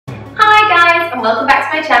guys, and welcome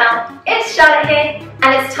back to my channel. It's Charlotte here,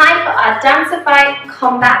 and it's time for our Dancifi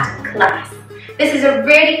combat class. This is a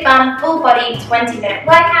really fun full body 20-minute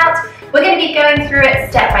workout. We're going to be going through it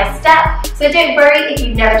step by step, so don't worry if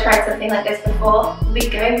you've never tried something like this before. We'll be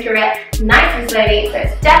going through it nice and slowly, so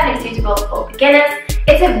it's definitely suitable for beginners.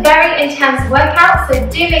 It's a very intense workout, so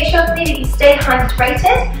do make sure that you stay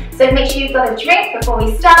hydrated. So make sure you've got a drink before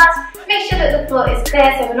we start. Make sure that the floor is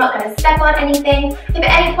clear so we're not going to step on anything. If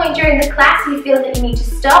at any point during the class you feel that you need to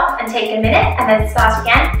stop and take a minute and then start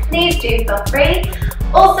again, please do feel free.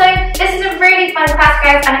 Also, this is a really fun class,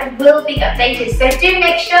 guys, and it will be updated, so do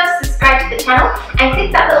make sure to subscribe to the channel and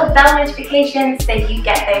click that little bell notification so you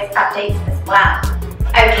get those updates as well.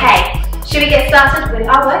 Okay, should we get started with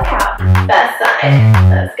our workout? First side,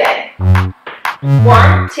 let's go.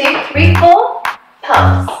 1, 2, 3, 4,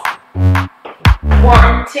 pulse.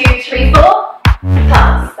 1, 2, 3, 4,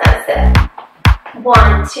 pulse, that's it.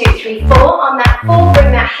 1, 2, 3, 4, on that 4,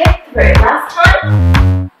 bring that hip through. Last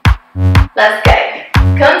time, let's go.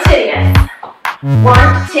 Continuous. 1,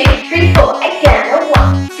 2, 3, 4, again,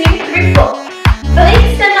 1, 2, 3, 4. Fully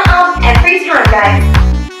extend the arms every time, guys.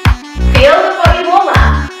 Feel the body warm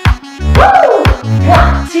up. Woo!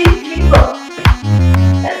 1, 2, 3, 4.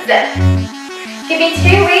 That's it. Give me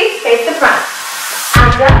 2 weeks, face the front.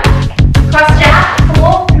 Under. Cross jab,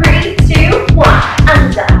 4, 3, 2, 1,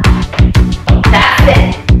 under. That's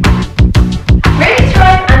it. Really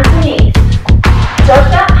drive underneath. Dodge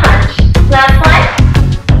that punch. Last one.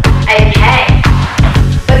 Okay.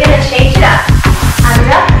 We're going to change it up.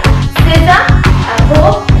 Under, scissor,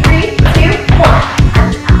 4, 3, 2, 1,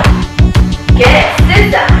 under. Good.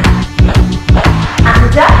 Scissor.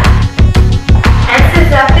 Under. And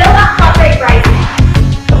scissor. Feel that heart rate rising.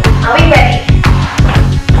 Are we ready?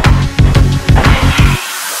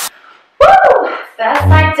 First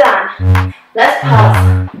side done. Let's pause.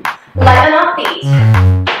 Lighten our feet.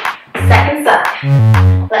 Second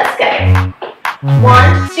side. Let's go.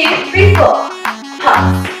 1, 2, 3, 4.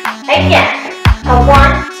 Pause. Again.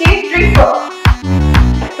 1, 2, 3, 4.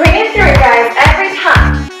 Bring it through, guys, every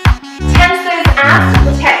time. Tense those abs to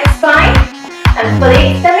protect the spine and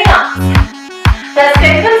fully extend the arms. Let's go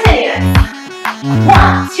continuous.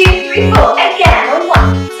 1, 2, 3, 4. Again.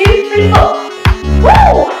 1, 2, 3, 4.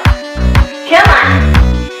 Woo! Come on.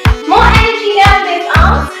 More energy down those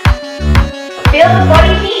arms. Feel the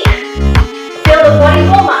body heat. Feel the body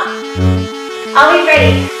warm up. Are we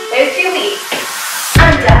ready? Those 2 weeks.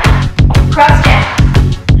 Under. Cross jab.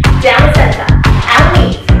 Down the center. And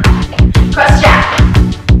leave. Cross jab.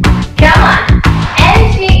 Come on.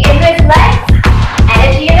 Energy in those legs.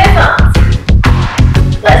 Energy in those arms.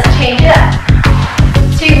 Let's change it up.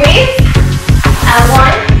 2 weeks. And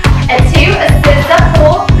 1 and 2. A scissor.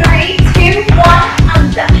 4, 3, 2, 1,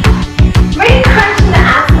 under. Really crunching the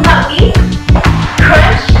abs and that week.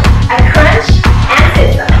 Crunch, and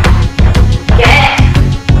scissor. Good.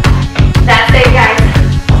 That's it, guys.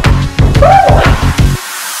 Woo!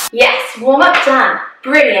 Yes, warm up done.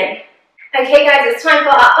 Brilliant. Okay, guys, it's time for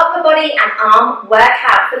our upper body and arm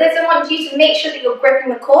workout. For this, I want you to make sure that you're gripping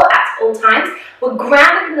the core at all times. We're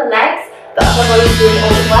grounded in the legs, the upper body's doing all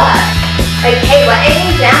the work. Okay, we're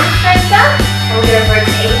aiming down the center. And we're going to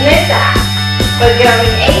rotate those back. We're going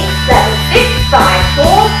 8, 7, 6, 5,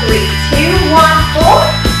 4, 3, 2, 1, 4,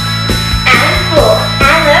 and 4.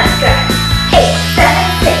 And let's go. 8,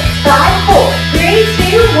 7, 6, 5, 4, 3,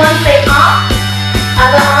 2, 1. Say arm,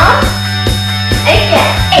 other arm.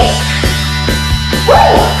 Again, 8.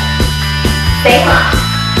 Woo! Same arm.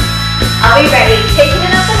 Are we ready? Taking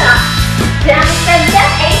it up and up. Down the center,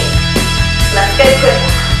 8. Let's go quicker.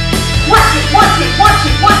 1, 2, 1, 2, 1,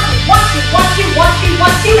 2, 1, 2, 1, 2, 1, 2, 1, 2, 1,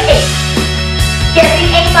 2, 8. Get the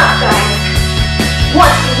aim up, guys. 1,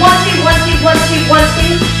 2, 1, 2, 1, 2, 1, 2, 1,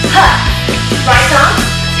 2. Huh. Right arm.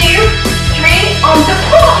 2, 3. On the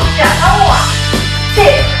floor. Just 1,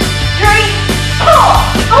 2, 3, 4.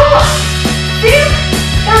 1, 2,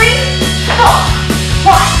 3, 4.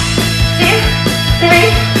 1, 2,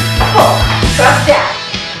 3, 4. Cross down.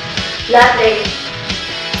 Lovely.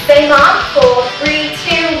 Same arm. 4, 3,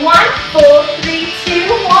 2, 1. 4, 3,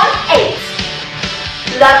 2, 1,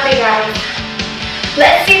 8. Lovely, guys.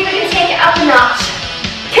 Let's see if we can take it up a notch.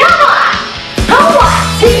 Come on!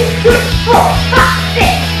 1, 2, 3, 4, 5, 6,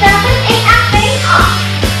 7, 8, and same arm.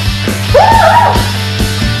 Woo!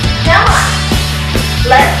 Come on.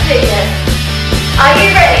 Let's do this. Are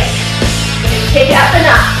you ready? We're going to take it up a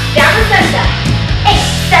notch. Down the center. 8,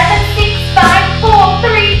 7, 6, 5, 4,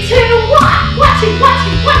 3, 2, 1. 1, 2, 1,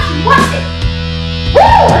 2, 1, 2, 1, 2.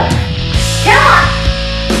 Woo! Come on.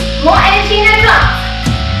 More energy in those arms.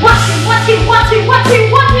 1, 2, 1, 2, 1, 2, 1, 2,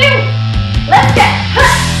 1, 2. Let's go.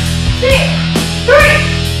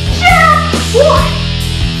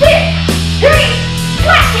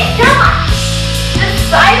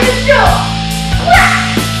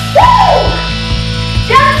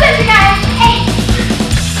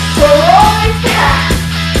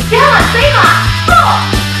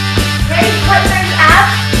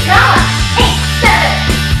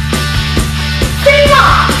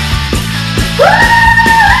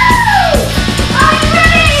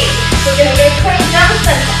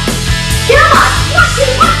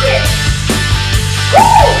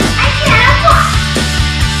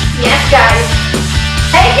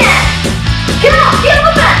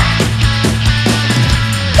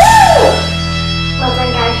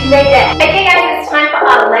 time for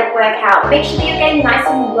our leg workout. Make sure that you're getting nice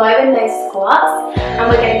and low in those squats, and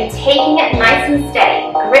we're going to be taking it nice and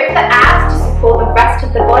steady. Grip the abs to support the rest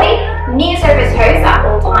of the body, knees over toes at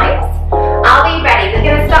all times. Are we ready? We're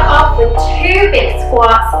going to start off with 2 big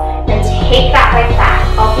squats, and take that leg back.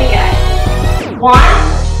 Off we go. 1,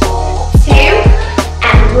 2,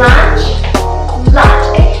 and lunge,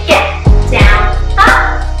 lunge again, down,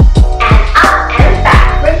 up and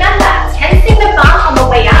back. Remember, tensing the bum on the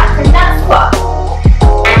way up from that squat,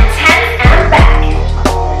 and tense and back.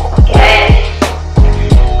 Good.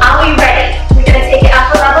 Are we ready? We're going to take it up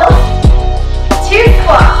a level. 2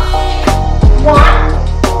 squats. 1,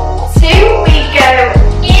 2, we go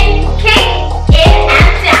in, kick, in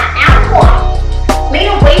and down, out 1. Lean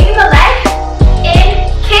away from the leg, in,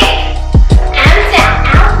 kick, and down,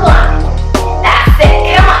 out 1. That's it,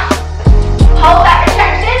 come on. Hold that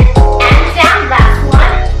retraction, and down, last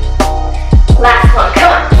one. Last one,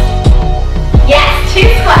 come on. Yes, 2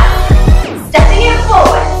 squats. Stepping it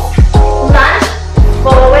forward. Lunge,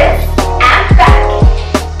 forward, and back,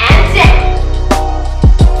 and down.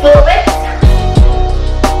 Forward,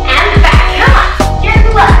 and back, come on. Get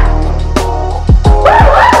low. Woo,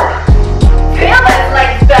 woo. Feel those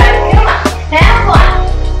legs burn, come on. And 1,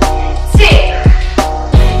 2.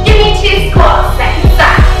 Give me 2 squats, second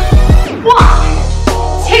side. 1,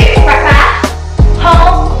 2, right back.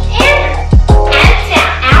 Hold in and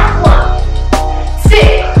down, out 1, 2.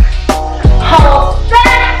 Hold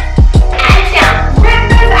back and down. Rip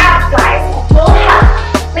those abs, guys. Will help.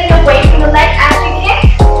 Lean away from the leg as you kick.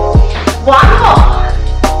 1 more.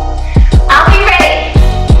 Are we ready?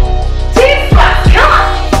 2 squats, come on.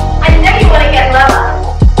 I know you want to get lower.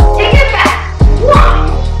 Take it back. 1,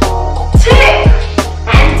 2,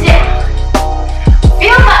 and down.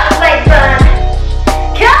 Feel that leg burn.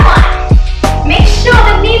 Come on. Make sure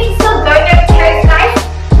the knees are still going over toes, guys.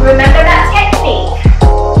 Remember that technique.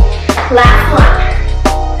 Last one.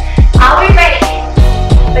 Are we ready?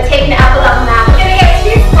 We're taking it up a level now. We're going to go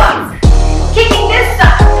 2 squats. Kicking this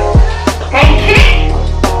side. And kick.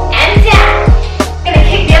 And down. Going to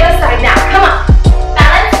kick the other side now. Come on.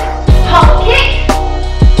 Balance. Hold, kick.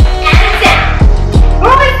 And down.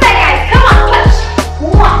 We're almost there, guys. Come on, push.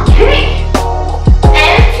 1, kick.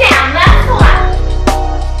 And down. Last one.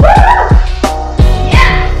 Woo!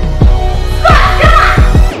 Yeah. Squat, come on.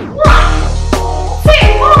 1, 2,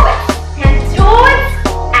 forward. And towards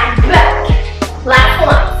and back. Last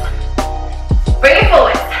one. Bring it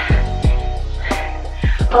forward.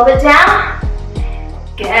 Hold it down.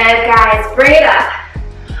 Good, guys. Bring it up.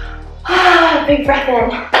 Big breath in.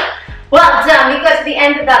 Well done. We got to the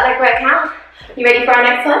end of that leg workout. You ready for our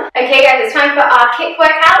next one? Okay, guys, it's time for our kick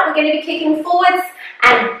workout. We're going to be kicking forwards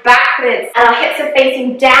and backwards, and our hips are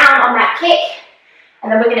facing down on that kick.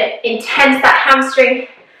 And then we're going to intense that hamstring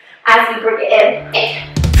as we bring it in. Kick.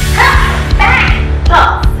 Up, back,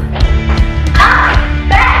 pulse. Up,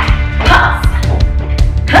 back, pulse.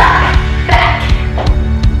 Up, back.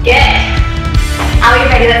 Good. Are we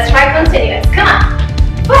ready? Let's try continuous. Come on.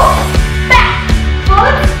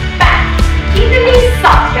 Forward, back. Keep the knees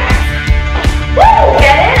soft, guys. Woo!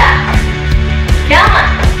 Get it up. Come on.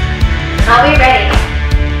 Are we ready?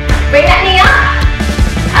 Bring that knee up.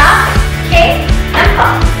 Up, kick, and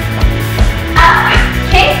pulse. Up,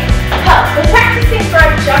 kick, pulse. We're practicing for a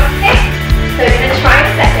jump kick, so we're going to try in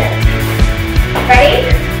a second. Ready?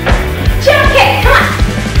 Jump kick. Come on.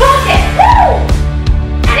 Full kick. Woo!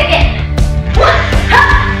 And again. 1,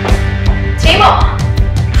 up.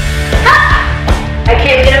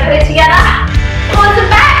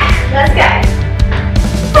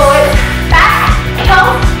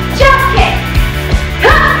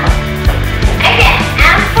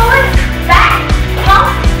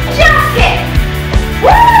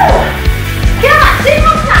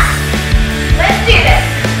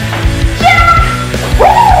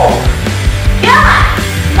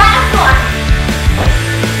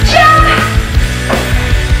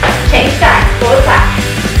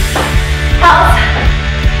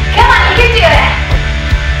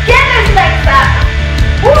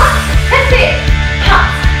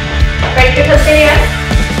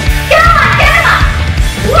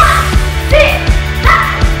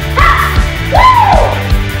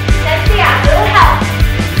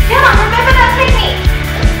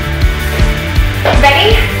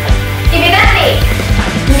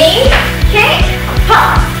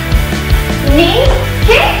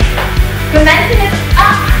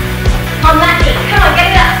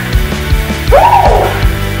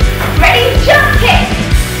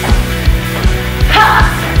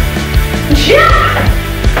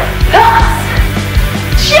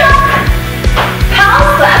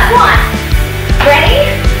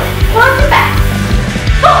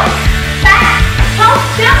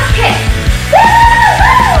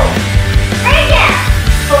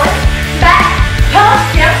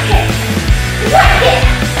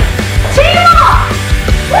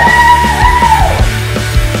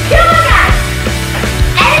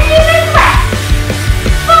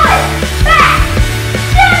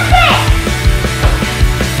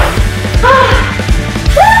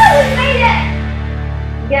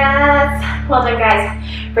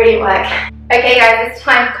 Brilliant work. Okay guys, it's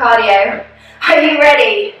time for cardio. Are you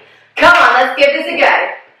ready? Come on, let's give this a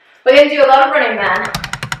go. We're going to do a lot of running, man.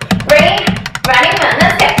 Ready? Running, man.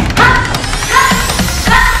 Let's go. Up, up,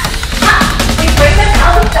 up, up. We bring the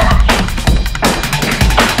pelvis back.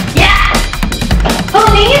 Yeah.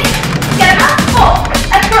 Pull knees. Get them up. 4,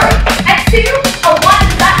 a 3, a 2, a 1,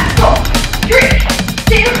 back, 4, 3,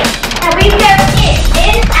 2, and we go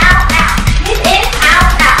in, out, out. In,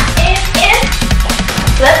 out, out. In.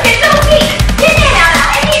 Let's get those feet. In, out,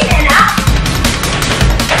 out. In, out.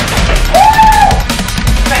 Woo!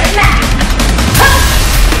 Running back. Up.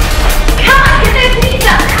 Come on, get those knees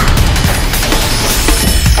up now.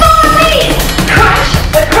 Follow me. Crunch,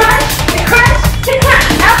 the crunch, the crunch, the crunch.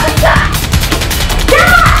 Out the side.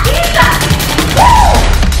 Come on, knees up. Woo!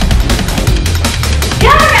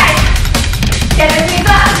 Go, guys. Get those knees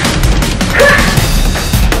up. Crunch.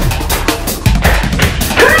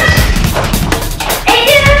 Crunch. In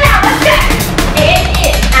and out. Let's go. In,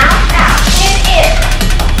 out, out. In.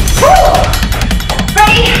 Woo!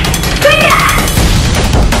 Ready? Bring it up.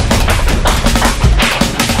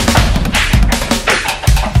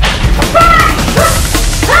 Right.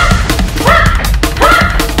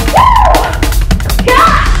 Woo! Come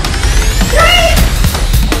on. 3.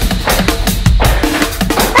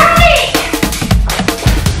 Ready?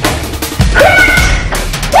 Crunch.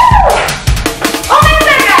 Woo! Almost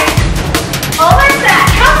there, guys. Almost there.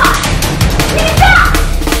 Come on. Knees up.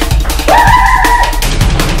 Woo!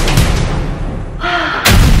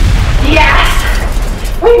 Yes.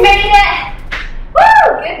 We made it. Woo!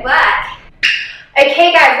 Good work.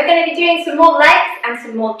 Okay guys, we're going to be doing some more legs and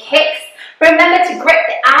some more kicks. Remember to grip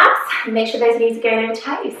the abs and make sure those knees are going over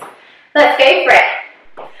toes. Let's go for it.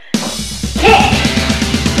 Kick.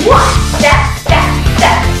 1, step, step,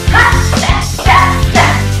 step. Hop, step, step,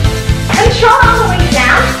 step. Control all the way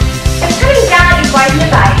down. And putting down is widen the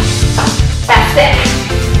body. That's it.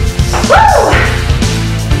 Woo!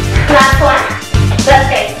 Last one. Let's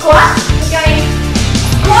go. Squat. We're going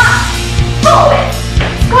squat, forward,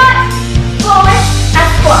 squat, forward, and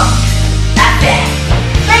squat. That's it.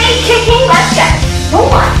 Ready, kicking, let's go. 1,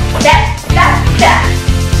 step, step, step.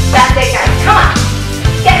 That's it, guys. Come on.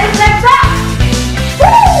 Get those legs up.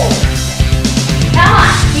 Woo! Come on.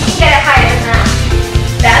 You can get it higher than that.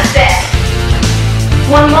 That's it.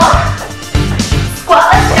 One more. Squat,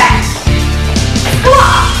 let's go.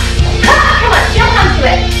 Squat. Come on, jump onto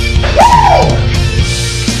it. Woo!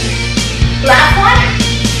 Last one.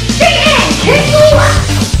 Dig in. Kick forward.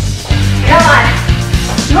 Come on.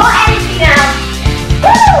 More energy now.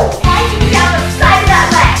 Woo! Sliding down the side of that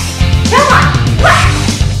leg. Come on. Whack.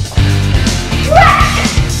 Whack.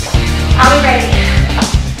 Are we ready?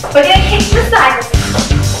 We're going to kick to the side.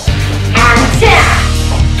 And down.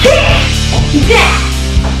 Kick. Down.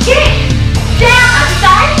 Kick. Down. Other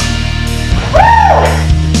side. Woo!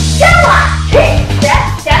 Come on. Kick. Step,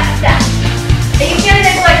 step, step. Are you feeling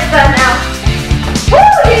those legs firm now? Woo!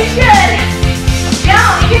 You should. Go.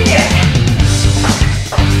 You can do it.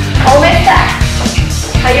 Almost there.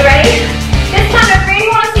 Are you ready? This time I really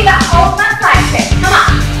want to see that whole front side kick. Come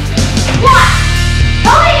on. 1.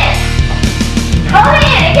 Hold it in. Hold it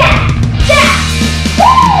in again. Down.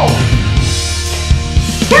 Woo!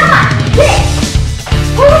 Come on. Kick.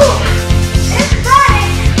 Woo! It's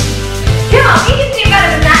burning. Come on. You can do better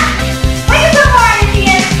than that. Bring some more energy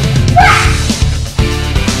in. Whack.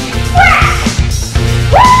 Whack.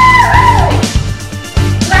 Woo!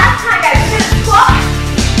 Last time, guys. We're going to squat.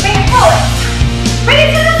 Bring it forward. Bring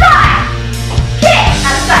it to the side. Kick.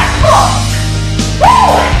 Other side. Forward.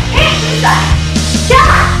 Woo! Kick to the side. Come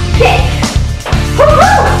on. Kick.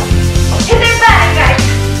 Woo-hoo! Is it burning, guys?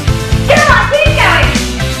 Come on. Keep going.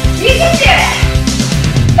 You can do it.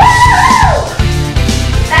 Woo!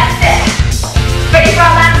 That's it. Ready for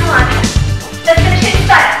our last one. Let's finish it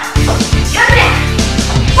side. Come in.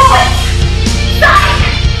 Forward. Side.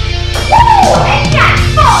 Woo! Again.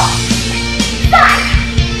 Forward. Side.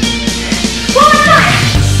 Forward side.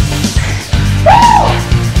 Woo!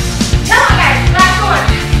 Come on, guys. Last one.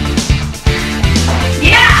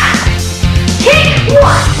 Yeah. Kick 1.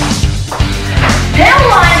 Down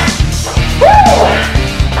 1. Woo!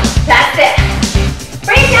 That's it.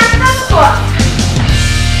 Bring it down to the squat.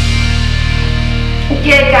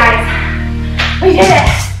 Good, guys. We did it.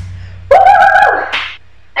 Woo!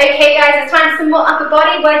 Okay, guys, it's time for some more upper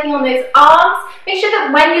body, working on those arms. Make sure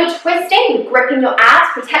that when you're twisting, you're gripping your abs,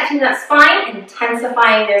 protecting that spine, and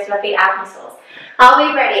intensifying those lovely ab muscles. Are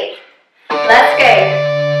we ready? Let's go.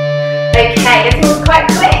 Okay, this one's quite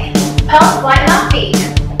quick. Pulse, lighten our feet.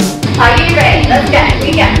 Are you ready? Let's go.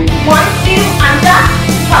 We go. 1, 2, under,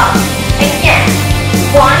 pulse. Again.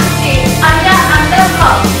 1, 2, under,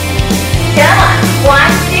 pulse.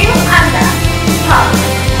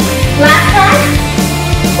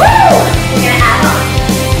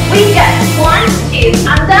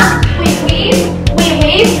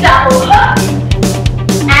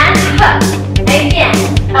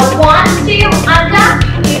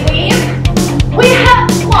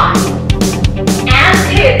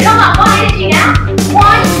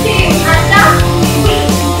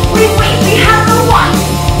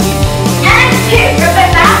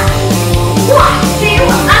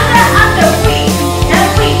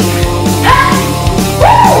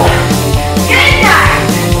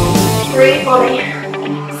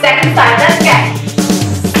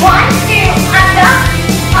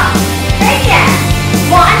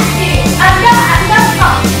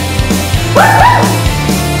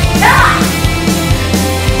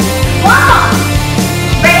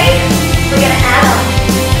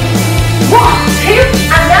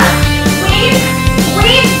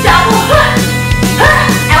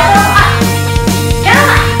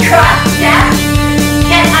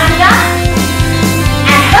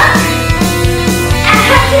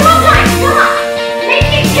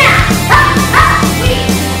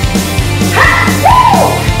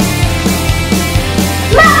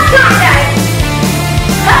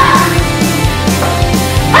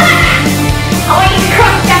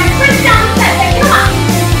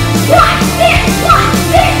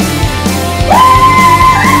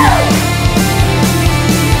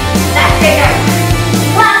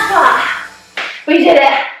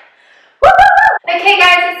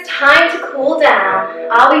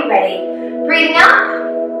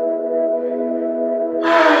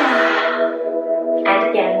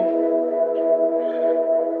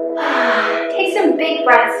 deep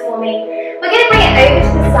breaths for me. We're going to bring it over to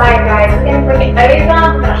the side, guys. We're going to bring it over.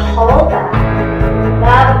 We're going to hold that.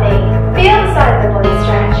 Lovely. Feel the side of the body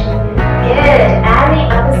stretch. Good. And the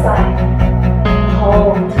other side.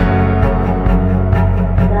 Hold.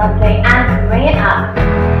 Lovely. And bring it up.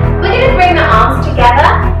 We're going to bring the arms together,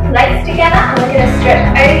 legs together, and we're going to stretch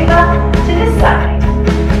over to the side.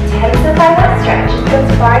 Intensify that stretch. Go as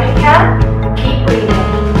far as you can. Keep breathing.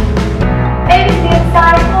 Over to the other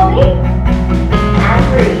side for me. And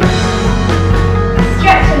breathe.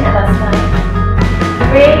 Stretching the other side.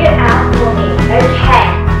 Bring it out for me. Okay.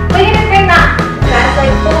 We're going to bring that first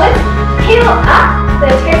leg forward. Heel up. The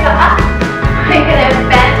toes are up. We're going to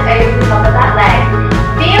bend over the top of that leg.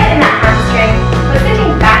 Feel it in that hamstring. We're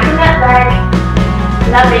sitting back in that leg.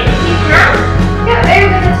 Lovely. If you can, go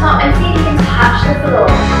over the top and see if you can touch the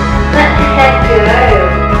floor. Let the head go.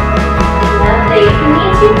 Lovely. If you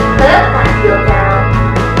need to, put that heel down.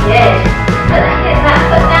 Good. Put that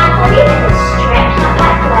foot down for me and just stretch that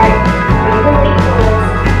back leg. Bring the leg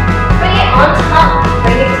forward. Bring it on top.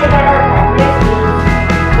 Bring it together. Let those knees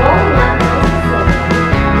rolling up nice and slow.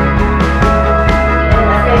 Good.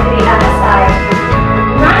 Let's go to the other side.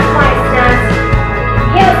 Nice wide stance.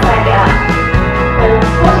 Heel slightly up. When the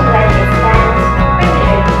squatting leg is bent, bring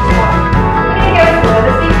it over the top. We're going to go as low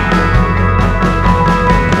as we can.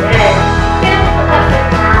 Good. Good. Put that foot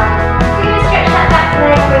down. We're going to stretch that back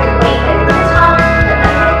leg, bring the weight over the top. Let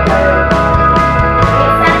that head go. Bring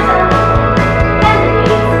it center. Bend the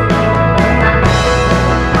knees.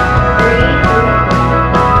 Breathe.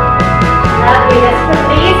 Lovely. Let's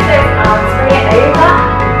release those arms. Bring it over.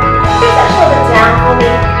 Push that shoulder down for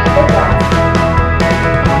me. Good breath.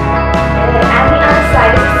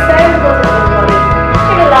 This is so important for the body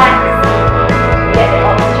to relax, get the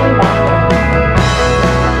oxygen back in.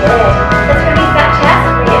 Good. Let's release that chest,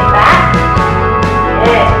 bring it back.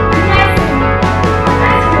 Good. Nice and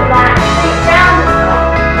relaxed. Bring it down the top.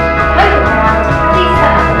 Hold it down. Release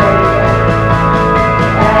that up and over.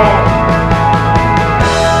 Good.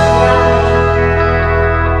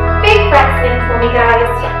 Big breaths in for me,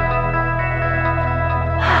 guys.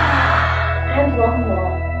 And one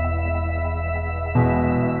more.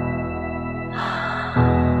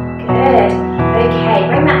 Good. Okay,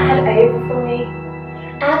 bring that head over for me.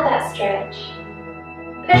 Add that stretch.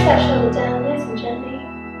 Push that shoulder down nice and gently.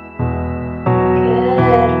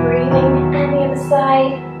 Good. Breathing. And the other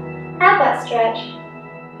side. Add that stretch.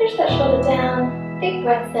 Push that shoulder down. Big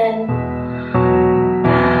breath in.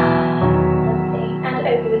 Lovely. And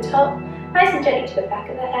over the top. Nice and gently to the back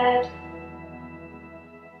of the head.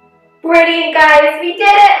 Brilliant, guys. We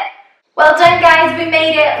did it. Well done, guys, we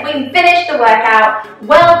made it, we finished the workout.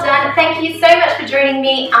 Well done. Thank you so much for joining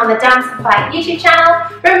me on the Dancifi YouTube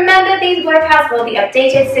channel. Remember, these workouts will be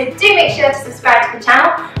updated, so do make sure to subscribe to the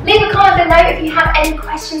channel. Leave a comment below if you have any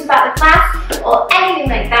questions about the class or anything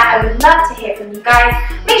like that. I would love to hear from you guys.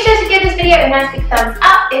 Make sure to give this video a nice big thumbs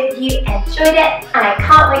up if you enjoyed it, and I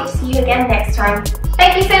can't wait to see you again next time.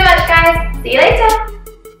 Thank you so much, guys. See you later.